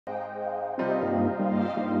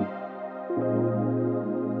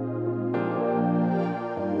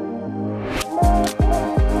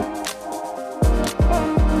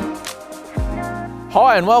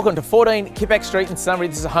Hi and welcome to 14 Kippax Street in Sunbury.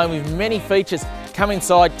 This is a home with many features. Come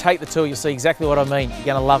inside, take the tour, you'll see exactly what I mean. You're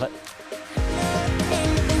going to love it.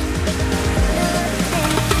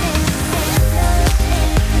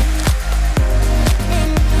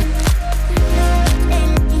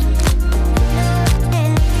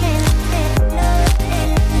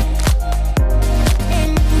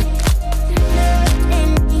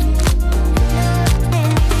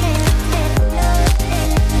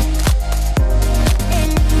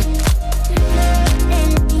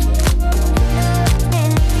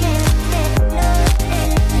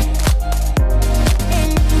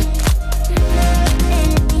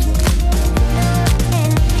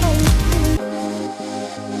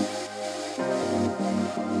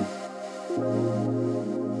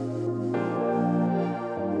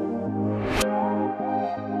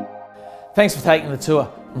 Thanks for taking the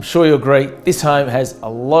tour. I'm sure you'll agree, this home has a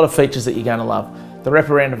lot of features that you're going to love. The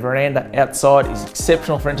wraparound veranda outside is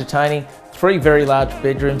exceptional for entertaining, 3 very large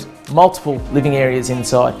bedrooms, multiple living areas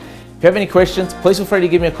inside. If you have any questions, please feel free to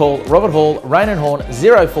give me a call. Robert Hall, Rain and Horn,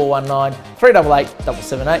 0419 388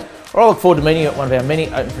 778, or I look forward to meeting you at one of our many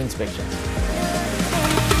open for inspections.